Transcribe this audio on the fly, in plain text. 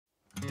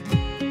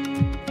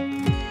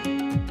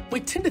We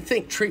tend to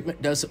think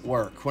treatment doesn't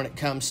work when it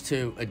comes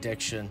to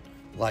addiction.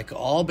 Like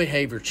all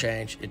behavior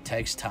change, it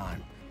takes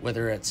time,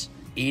 whether it's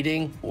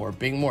eating or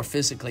being more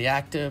physically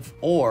active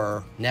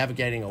or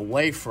navigating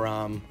away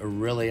from a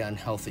really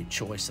unhealthy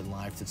choice in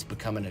life that's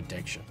become an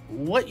addiction.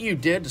 What you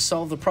did to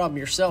solve the problem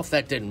yourself,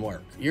 that didn't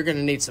work. You're going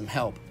to need some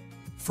help.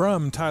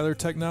 From Tyler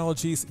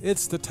Technologies,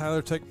 it's the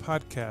Tyler Tech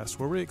Podcast,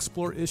 where we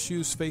explore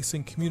issues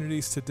facing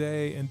communities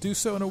today and do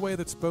so in a way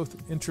that's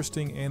both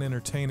interesting and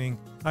entertaining.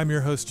 I'm your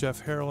host,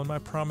 Jeff Harrell, and my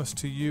promise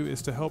to you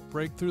is to help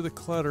break through the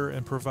clutter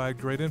and provide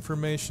great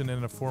information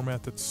in a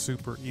format that's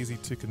super easy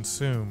to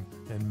consume.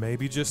 And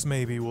maybe, just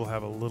maybe, we'll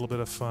have a little bit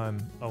of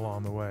fun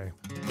along the way.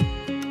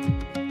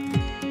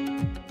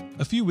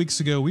 A few weeks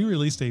ago, we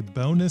released a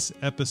bonus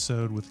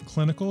episode with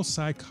clinical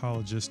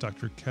psychologist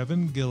Dr.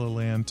 Kevin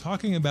Gilliland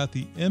talking about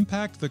the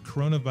impact of the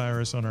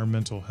coronavirus on our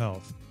mental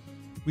health.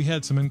 We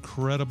had some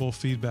incredible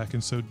feedback,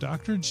 and so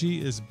Dr. G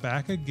is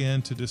back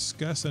again to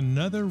discuss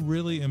another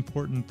really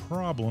important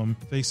problem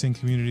facing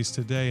communities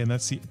today, and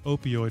that's the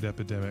opioid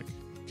epidemic.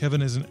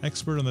 Kevin is an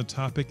expert on the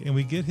topic, and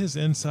we get his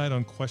insight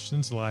on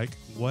questions like,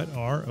 what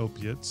are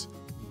opiates?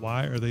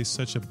 Why are they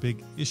such a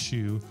big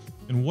issue?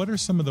 And what are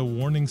some of the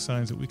warning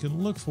signs that we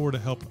can look for to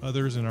help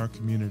others in our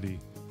community?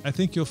 I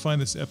think you'll find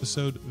this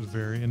episode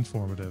very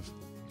informative.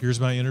 Here's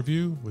my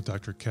interview with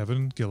Dr.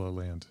 Kevin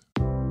Gilliland.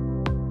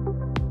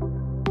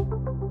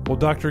 Well,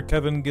 Dr.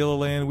 Kevin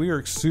Gilliland, we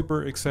are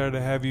super excited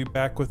to have you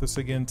back with us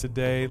again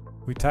today.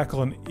 We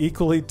tackle an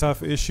equally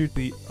tough issue,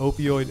 the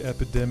opioid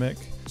epidemic.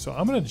 So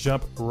I'm going to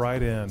jump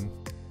right in.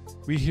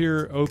 We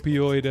hear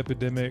opioid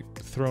epidemic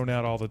thrown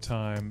out all the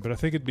time, but I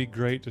think it'd be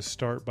great to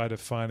start by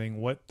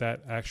defining what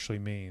that actually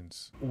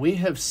means. We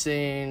have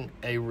seen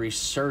a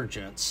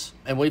resurgence,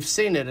 and we've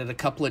seen it at a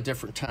couple of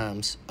different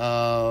times,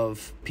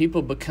 of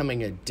people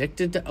becoming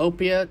addicted to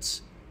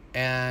opiates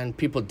and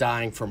people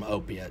dying from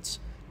opiates.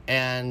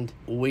 And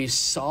we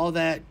saw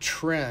that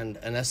trend,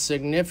 and a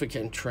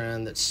significant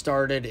trend that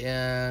started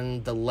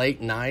in the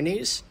late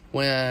 90s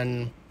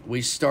when we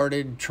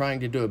started trying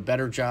to do a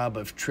better job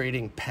of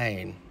treating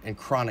pain and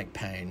chronic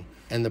pain,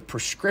 and the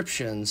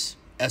prescriptions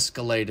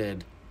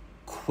escalated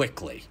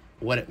quickly.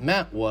 What it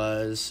meant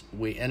was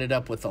we ended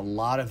up with a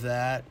lot of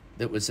that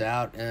was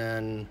out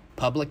in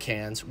public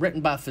hands,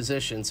 written by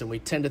physicians, and we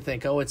tend to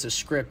think, oh, it's a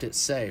script, it's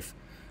safe.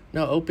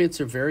 No,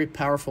 opiates are very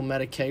powerful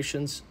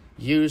medications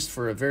used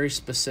for a very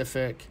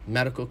specific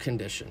medical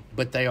condition,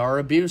 but they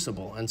are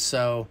abusable. And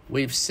so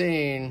we've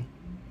seen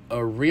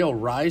a real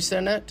rise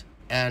in it.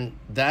 And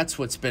that's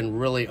what's been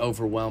really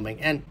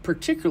overwhelming. And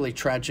particularly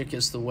tragic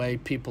is the way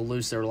people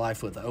lose their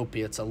life with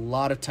opiates. A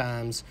lot of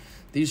times,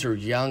 these are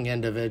young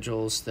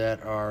individuals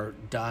that are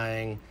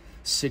dying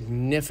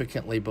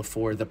significantly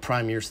before the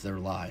prime years of their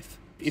life.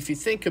 If you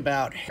think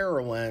about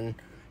heroin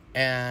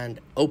and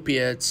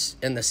opiates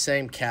in the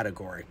same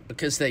category,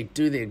 because they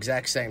do the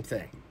exact same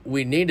thing.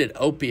 We needed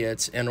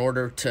opiates in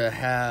order to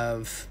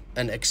have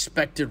an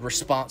expected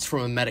response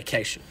from a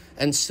medication.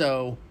 And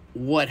so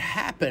what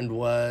happened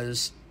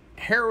was,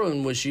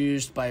 heroin was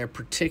used by a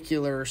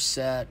particular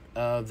set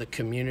of the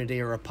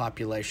community or a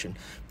population.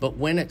 But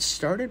when it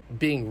started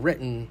being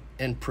written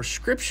in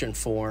prescription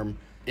form,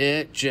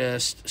 it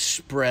just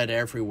spread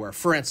everywhere.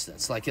 For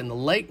instance, like in the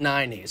late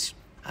 90s,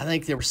 I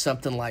think there was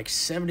something like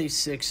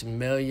 76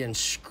 million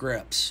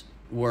scripts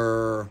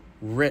were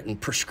written,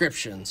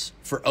 prescriptions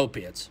for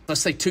opiates.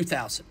 Let's say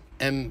 2,000.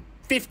 And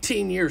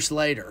 15 years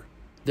later,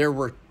 there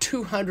were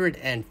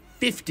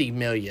 250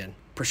 million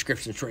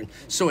prescriptions written.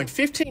 So in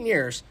 15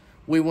 years,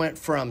 we went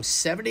from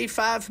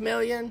 75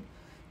 million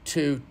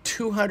to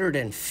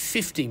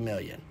 250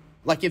 million.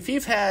 Like if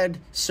you've had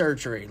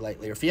surgery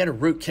lately, or if you had a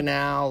root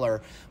canal,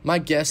 or my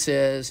guess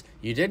is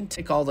you didn't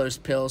take all those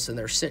pills and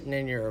they're sitting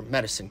in your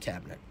medicine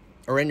cabinet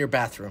or in your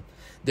bathroom.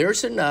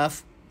 There's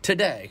enough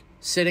today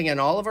sitting in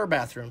all of our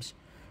bathrooms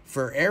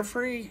for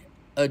every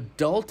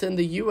adult in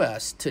the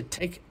U.S. to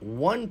take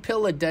one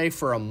pill a day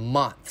for a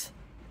month.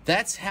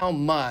 That's how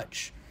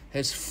much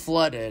has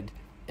flooded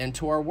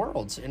into our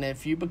worlds. And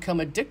if you become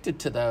addicted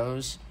to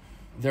those,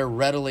 they're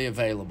readily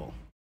available.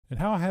 And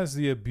how has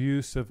the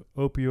abuse of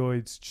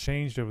opioids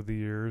changed over the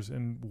years,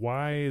 and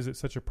why is it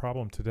such a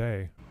problem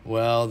today?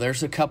 Well,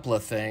 there's a couple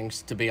of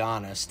things, to be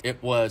honest.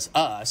 It was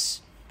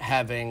us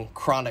having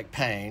chronic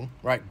pain,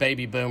 right?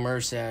 Baby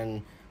boomers,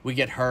 and we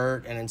get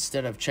hurt, and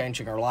instead of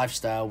changing our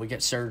lifestyle, we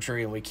get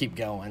surgery and we keep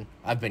going.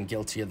 I've been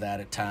guilty of that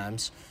at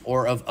times,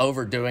 or of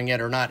overdoing it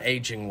or not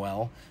aging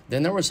well.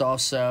 Then there was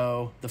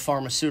also the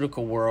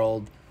pharmaceutical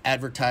world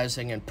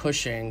advertising and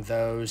pushing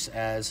those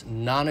as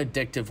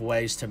non-addictive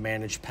ways to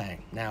manage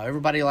pain. Now,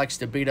 everybody likes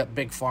to beat up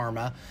big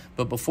pharma,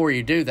 but before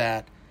you do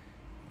that,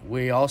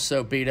 we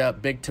also beat up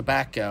big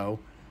tobacco.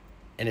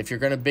 And if you're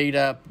going to beat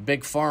up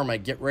big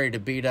pharma, get ready to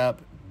beat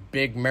up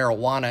big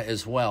marijuana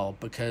as well,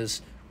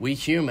 because we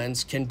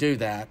humans can do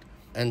that.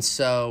 And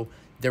so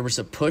there was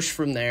a push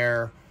from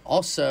there.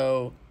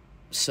 Also,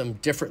 some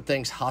different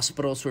things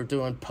hospitals were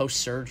doing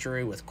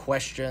post-surgery with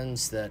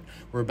questions that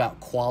were about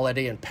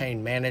quality and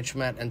pain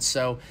management. And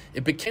so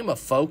it became a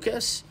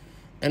focus,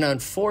 And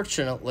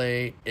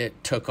unfortunately,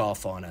 it took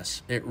off on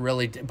us. It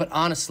really did. But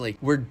honestly,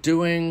 we're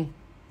doing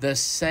the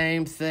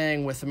same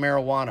thing with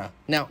marijuana.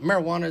 Now,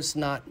 marijuana is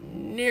not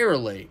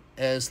nearly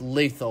as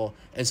lethal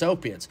as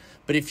opiates.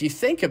 But if you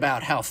think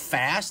about how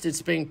fast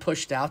it's being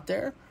pushed out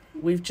there,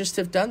 we've just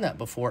have done that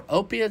before.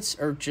 Opiates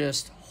are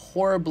just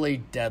horribly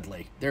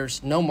deadly.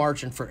 There's no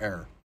margin for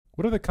error.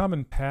 What are the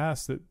common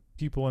paths that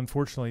people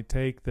unfortunately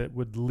take that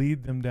would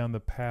lead them down the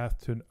path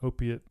to an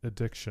opiate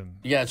addiction?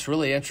 Yeah, it's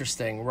really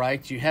interesting,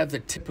 right? You have the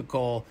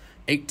typical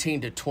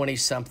 18 to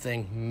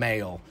 20-something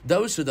male.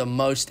 Those are the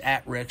most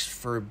at risk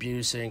for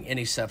abusing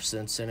any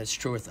substance, and it's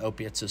true with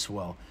opiates as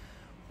well.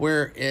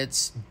 Where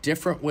it's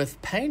different with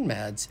pain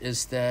meds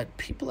is that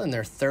people in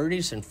their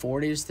 30s and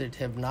 40s that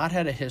have not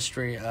had a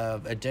history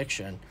of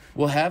addiction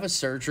will have a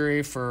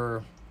surgery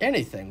for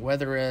anything,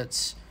 whether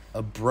it's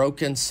a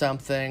broken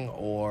something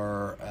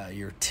or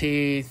your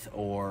teeth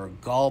or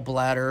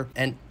gallbladder,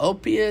 and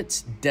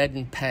opiates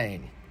deaden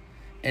pain.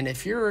 And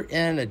if you're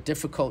in a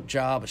difficult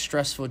job, a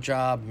stressful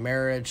job,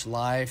 marriage,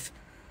 life,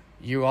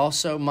 you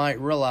also might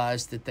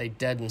realize that they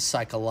deaden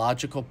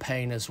psychological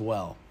pain as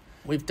well.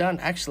 We've done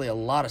actually a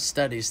lot of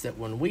studies that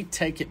when we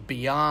take it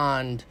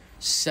beyond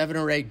 7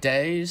 or 8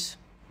 days,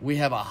 we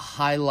have a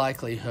high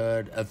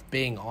likelihood of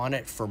being on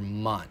it for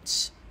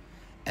months.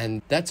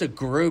 And that's a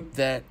group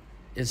that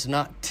is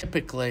not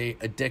typically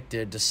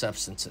addicted to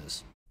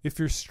substances. If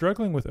you're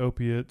struggling with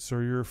opiates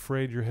or you're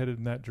afraid you're headed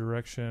in that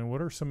direction,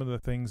 what are some of the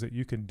things that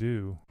you can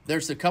do?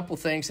 There's a couple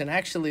things, and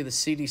actually the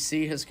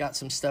CDC has got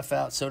some stuff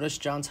out, so does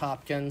Johns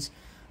Hopkins,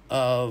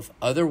 of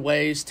other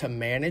ways to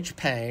manage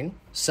pain.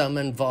 Some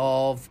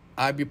involve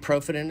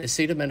ibuprofen and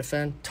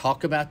acetaminophen.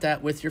 Talk about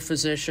that with your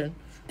physician.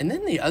 And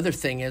then the other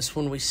thing is,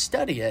 when we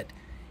study it,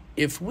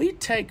 if we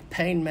take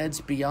pain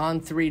meds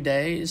beyond 3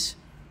 days,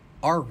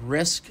 our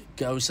risk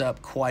goes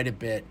up quite a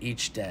bit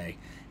each day.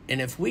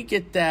 And if we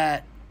get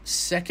that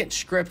second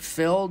script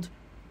filled,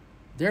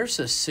 there's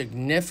a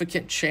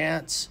significant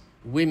chance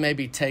we may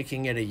be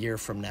taking it a year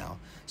from now.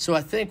 So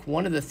I think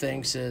one of the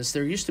things is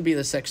there used to be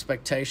this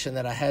expectation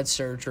that I had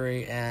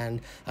surgery and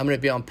I'm going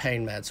to be on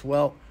pain meds.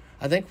 Well,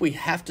 I think we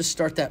have to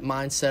start that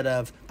mindset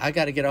of, I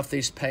got to get off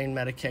these pain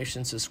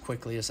medications as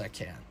quickly as I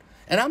can.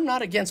 And I'm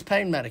not against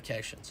pain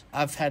medications.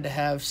 I've had to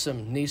have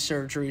some knee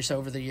surgeries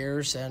over the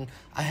years, and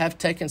I have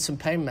taken some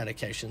pain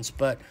medications,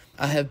 but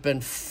I have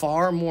been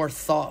far more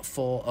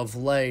thoughtful of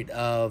late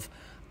of,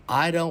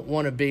 I don't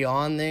want to be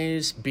on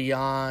these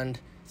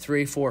beyond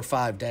 3, 4,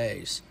 5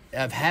 days.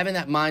 Of having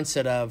that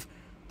mindset of,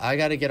 I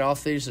got to get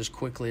off these as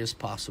quickly as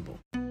possible.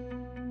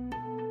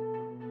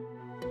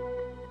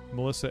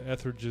 Melissa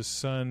Etheridge's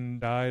son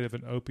died of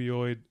an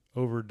opioid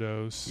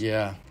overdose.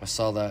 Yeah, I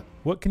saw that.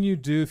 What can you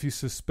do if you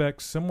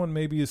suspect someone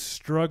maybe is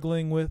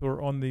struggling with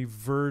or on the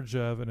verge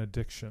of an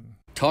addiction?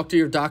 Talk to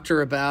your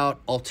doctor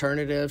about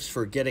alternatives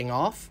for getting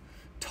off.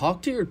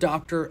 Talk to your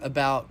doctor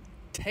about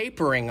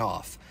tapering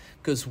off.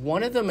 Because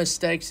one of the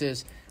mistakes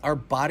is our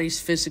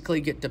bodies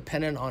physically get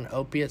dependent on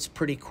opiates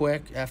pretty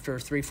quick after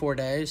 3, 4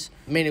 days,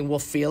 meaning we'll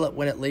feel it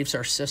when it leaves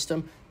our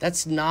system.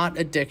 That's not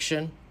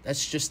addiction.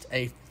 That's just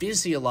a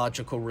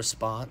physiological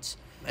response.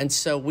 And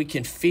so we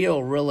can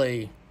feel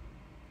really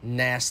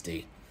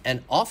nasty.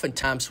 And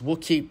oftentimes we'll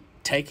keep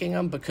taking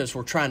them because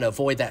we're trying to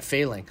avoid that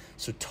feeling.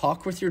 So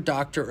talk with your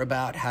doctor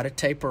about how to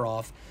taper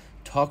off.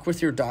 Talk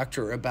with your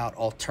doctor about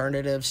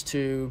alternatives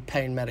to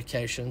pain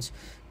medications.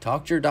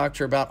 Talk to your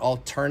doctor about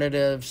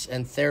alternatives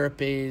and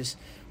therapies,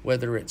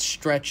 whether it's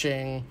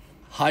stretching,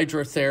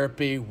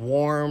 hydrotherapy,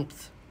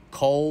 warmth,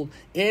 cold,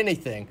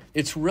 anything.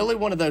 It's really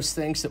one of those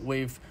things that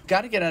we've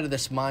got to get out of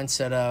this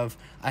mindset of,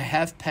 I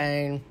have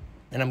pain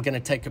and I'm going to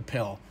take a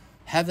pill.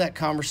 Have that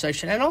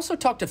conversation and also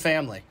talk to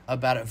family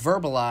about it.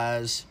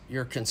 Verbalize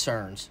your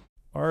concerns.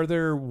 Are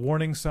there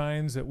warning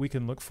signs that we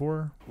can look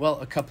for? Well,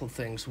 a couple of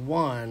things.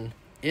 One,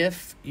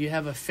 if you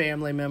have a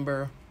family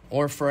member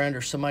or friend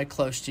or somebody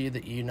close to you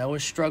that you know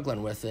is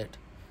struggling with it,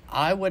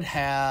 I would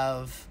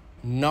have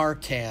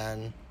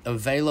Narcan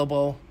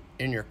available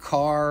in your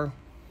car,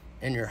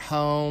 in your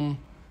home.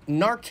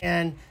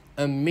 Narcan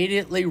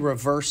immediately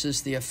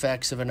reverses the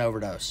effects of an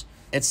overdose.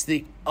 It's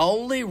the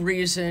only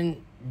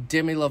reason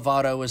Demi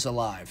Lovato is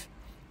alive.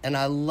 And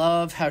I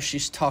love how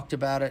she's talked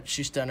about it.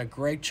 She's done a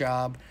great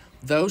job.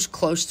 Those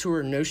close to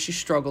her knew she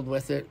struggled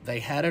with it. They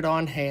had it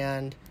on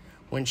hand.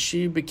 When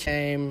she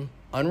became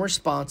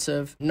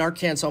unresponsive,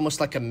 Narcan's almost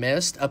like a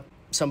mist up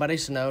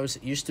somebody's nose.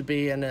 It used to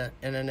be in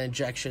an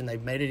injection.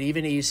 They've made it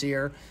even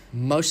easier.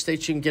 Most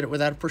states you can get it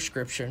without a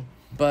prescription.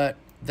 But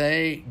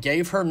they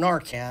gave her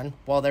Narcan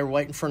while they were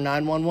waiting for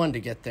 911 to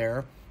get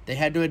there. They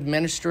had to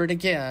administer it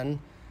again.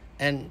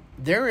 And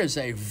there is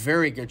a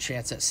very good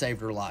chance that saved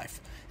her life.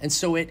 And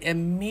so it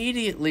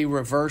immediately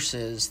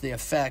reverses the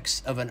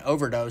effects of an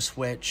overdose,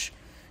 which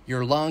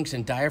your lungs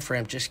and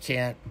diaphragm just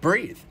can't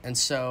breathe. And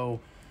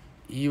so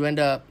you end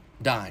up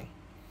dying.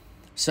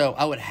 So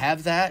I would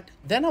have that.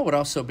 Then I would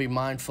also be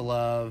mindful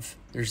of,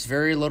 there's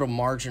very little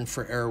margin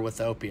for error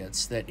with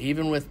opiates, that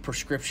even with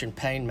prescription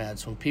pain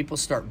meds, when people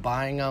start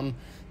buying them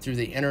through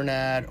the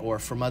internet or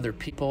from other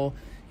people,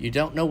 You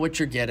don't know what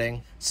you're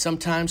getting.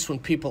 Sometimes when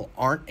people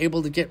aren't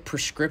able to get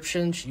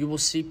prescriptions, you will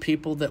see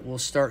people that will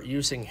start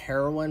using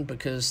heroin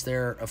because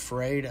they're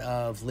afraid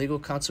of legal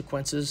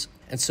consequences.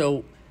 And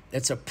so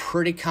it's a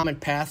pretty common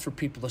path for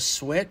people to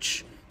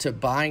switch to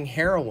buying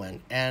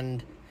heroin.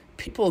 And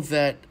people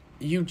that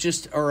you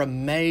just are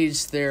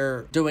amazed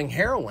they're doing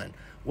heroin.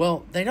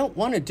 Well, they don't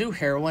want to do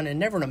heroin and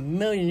never in a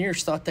million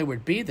years thought they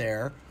would be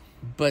there,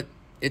 but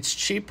it's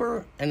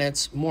cheaper and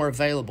it's more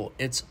available.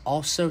 It's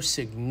also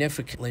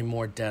significantly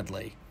more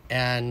deadly,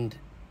 and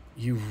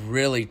you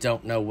really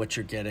don't know what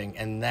you're getting,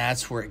 and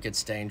that's where it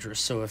gets dangerous.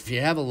 So if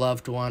you have a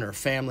loved one or a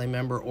family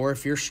member, or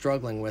if you're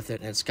struggling with it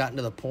and it's gotten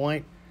to the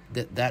point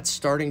that that's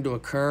starting to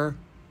occur,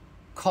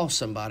 call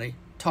somebody,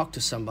 talk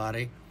to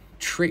somebody.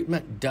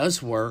 Treatment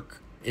does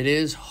work. It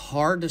is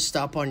hard to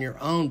stop on your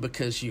own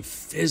because you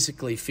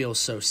physically feel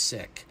so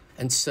sick.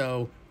 And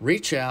so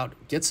reach out,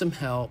 get some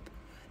help.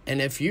 And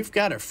if you've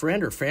got a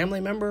friend or family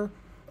member,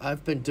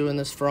 I've been doing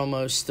this for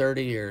almost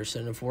 30 years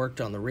and have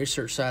worked on the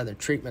research side, the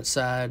treatment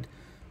side.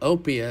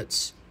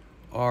 Opiates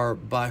are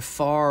by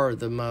far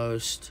the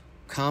most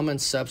common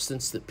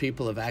substance that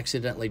people have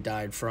accidentally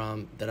died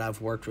from that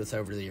I've worked with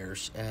over the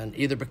years. And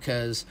either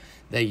because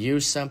they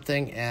used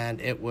something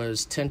and it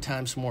was 10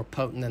 times more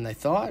potent than they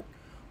thought,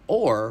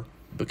 or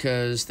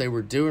because they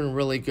were doing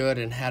really good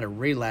and had a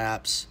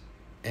relapse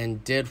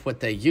and did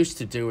what they used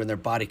to do and their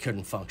body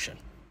couldn't function.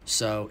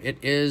 So it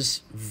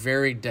is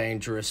very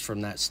dangerous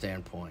from that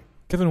standpoint.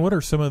 Kevin, what are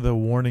some of the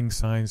warning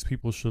signs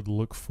people should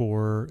look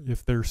for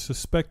if they're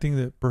suspecting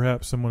that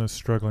perhaps someone is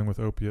struggling with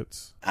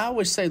opiates? I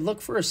always say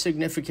look for a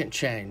significant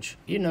change.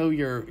 You know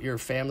your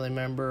family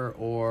member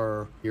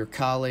or your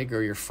colleague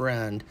or your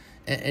friend,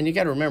 and you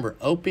got to remember,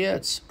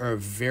 opiates are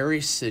very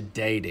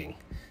sedating.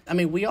 I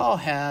mean, we all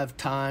have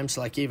times,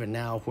 like even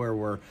now, where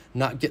we're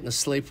not getting the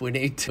sleep we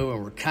need to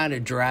and we're kind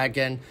of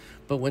dragging.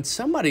 But when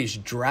somebody's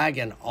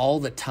dragging all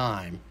the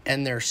time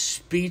and their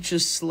speech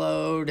is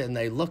slowed and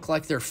they look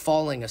like they're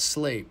falling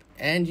asleep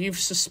and you've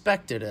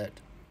suspected it,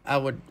 I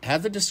would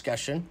have the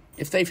discussion.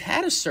 If they've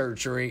had a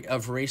surgery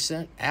of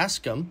recent,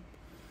 ask them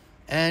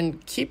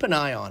and keep an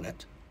eye on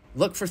it.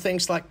 Look for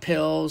things like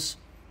pills.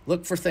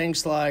 Look for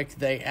things like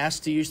they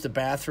asked to use the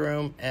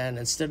bathroom and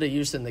instead of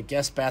using the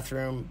guest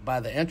bathroom by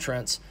the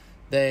entrance,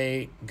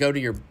 they go to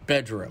your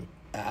bedroom.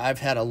 I've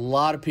had a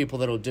lot of people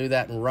that'll do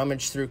that and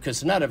rummage through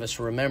because none of us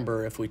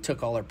remember if we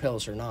took all our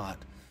pills or not.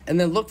 And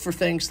then look for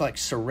things like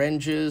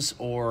syringes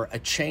or a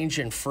change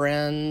in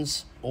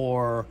friends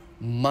or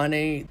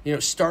money,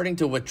 starting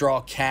to withdraw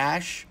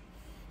cash.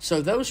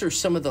 So those are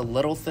some of the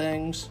little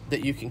things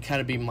that you can kind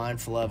of be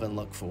mindful of and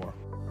look for.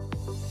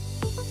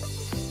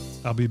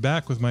 I'll be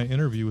back with my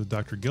interview with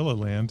Dr.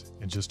 Gilliland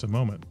in just a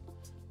moment.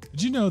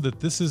 Did you know that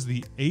this is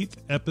the 8th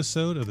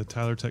episode of the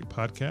Tyler Tech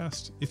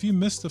Podcast? If you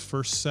missed the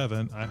first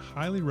 7, I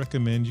highly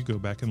recommend you go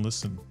back and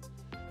listen.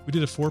 We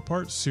did a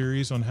 4-part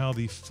series on how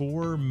the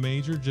 4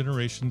 major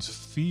generations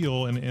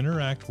feel and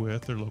interact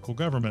with their local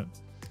government.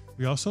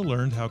 We also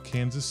learned how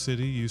Kansas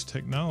City used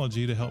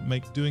technology to help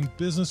make doing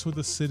business with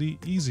the city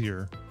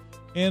easier.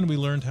 And we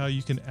learned how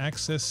you can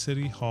access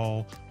City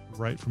Hall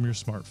right from your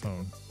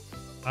smartphone.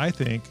 I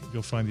think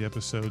you'll find the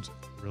episodes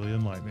really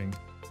enlightening.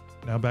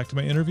 Now back to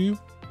my interview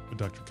with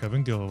Dr.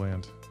 Kevin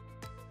Gilliland.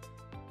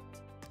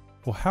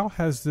 Well, how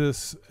has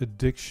this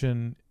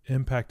addiction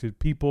impacted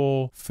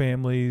people,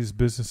 families,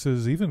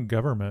 businesses, even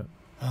government?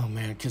 Oh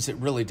man, because it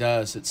really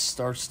does. It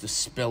starts to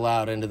spill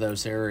out into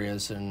those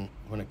areas. And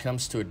when it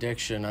comes to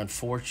addiction,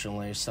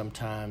 unfortunately,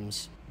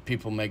 sometimes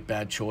people make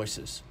bad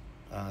choices,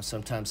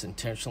 sometimes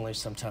intentionally,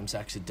 sometimes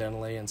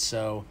accidentally. And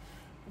so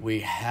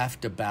we have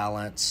to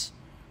balance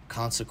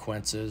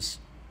consequences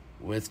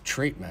with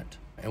treatment.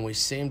 And we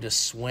seem to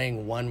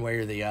swing one way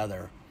or the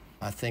other.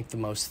 I think the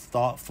most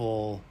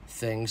thoughtful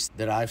things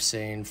that I've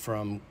seen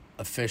from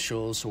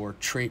officials or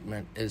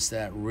treatment is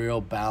that real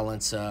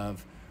balance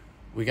of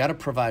we got to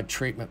provide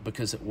treatment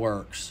because it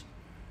works.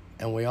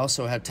 And we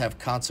also have to have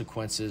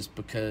consequences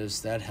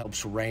because that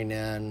helps rein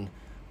in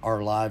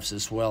our lives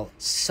as well.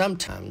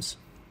 Sometimes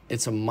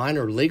it's a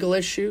minor legal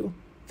issue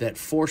that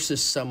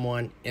forces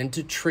someone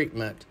into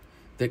treatment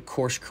that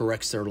course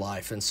corrects their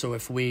life. And so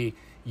if we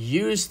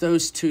use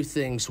those two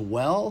things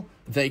well,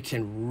 they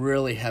can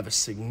really have a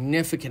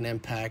significant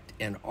impact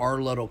in our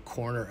little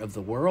corner of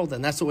the world,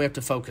 and that's what we have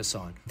to focus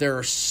on. There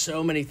are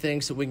so many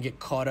things that we can get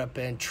caught up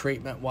in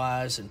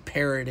treatment-wise and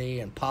parity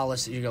and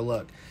policy. You go,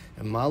 look,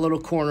 in my little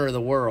corner of the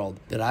world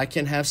that I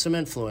can have some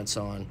influence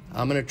on,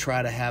 I'm going to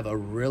try to have a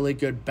really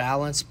good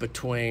balance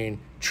between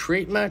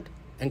treatment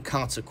and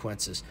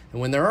consequences. And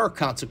when there are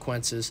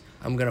consequences,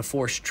 I'm going to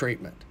force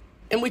treatment.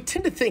 And we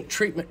tend to think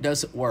treatment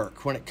doesn't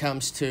work when it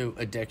comes to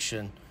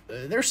addiction.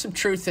 There's some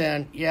truth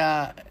in,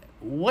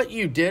 what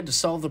you did to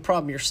solve the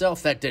problem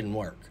yourself, that didn't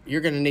work. You're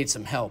going to need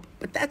some help.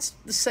 But that's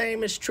the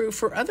same is true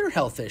for other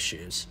health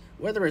issues.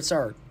 Whether it's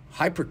our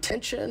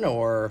hypertension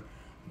or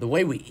the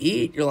way we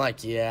eat, you're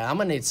like, I'm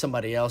going to need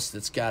somebody else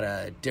that's got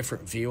a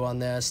different view on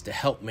this to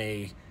help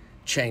me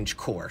change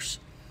course.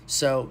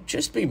 So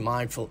just be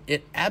mindful.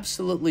 It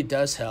absolutely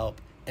does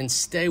help and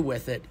stay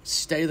with it,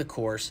 stay the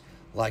course.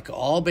 Like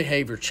all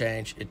behavior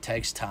change, it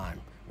takes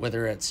time,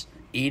 whether it's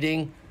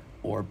eating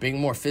or being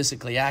more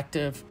physically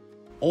active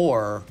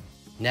or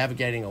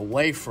navigating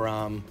away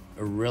from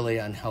a really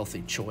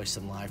unhealthy choice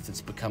in life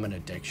that's become an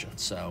addiction.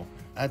 So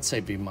I'd say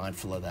be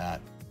mindful of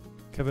that.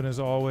 Kevin, as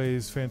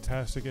always,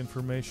 fantastic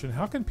information.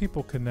 How can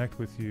people connect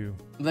with you?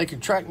 They can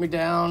track me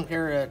down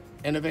here at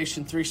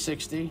Innovation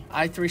 360,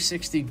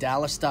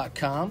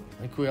 i360dallas.com. I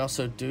think we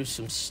also do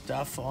some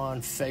stuff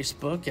on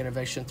Facebook,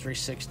 Innovation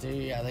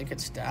 360, I think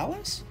it's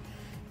Dallas.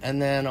 And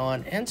then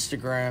on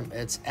Instagram,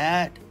 it's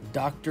at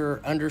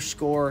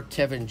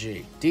Dr._Kevin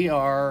G.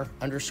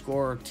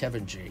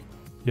 Dr._Kevin G.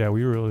 Yeah,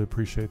 we really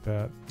appreciate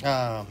that.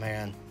 Oh,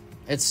 man.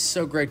 It's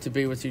so great to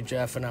be with you,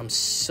 Jeff, and I'm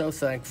so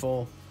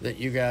thankful that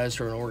you guys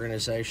are an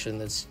organization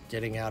that's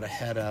getting out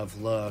ahead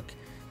of, look,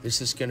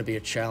 this is going to be a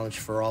challenge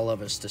for all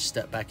of us to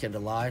step back into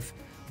life.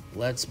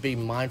 Let's be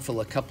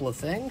mindful of a couple of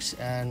things,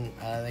 and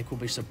I think we'll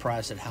be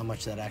surprised at how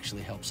much that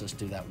actually helps us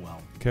do that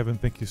well. Kevin,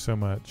 thank you so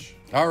much.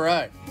 All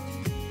right.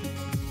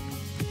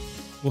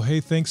 Well, hey,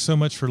 thanks so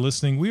much for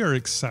listening. We are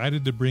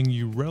excited to bring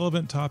you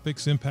relevant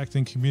topics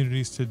impacting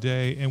communities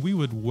today, and we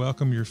would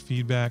welcome your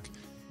feedback.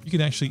 You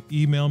can actually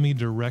email me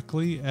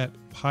directly at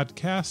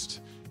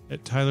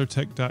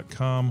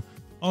podcast@tylertech.com.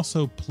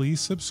 Also, please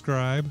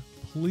subscribe,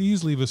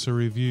 please leave us a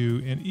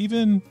review, and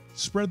even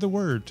spread the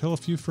word. Tell a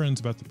few friends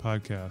about the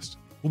podcast.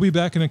 We'll be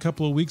back in a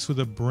couple of weeks with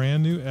a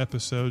brand new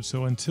episode.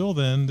 So until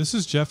then, this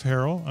is Jeff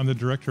Harrell. I'm the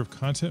Director of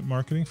Content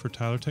Marketing for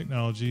Tyler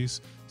Technologies,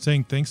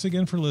 saying thanks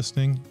again for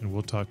listening, and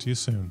we'll talk to you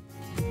soon.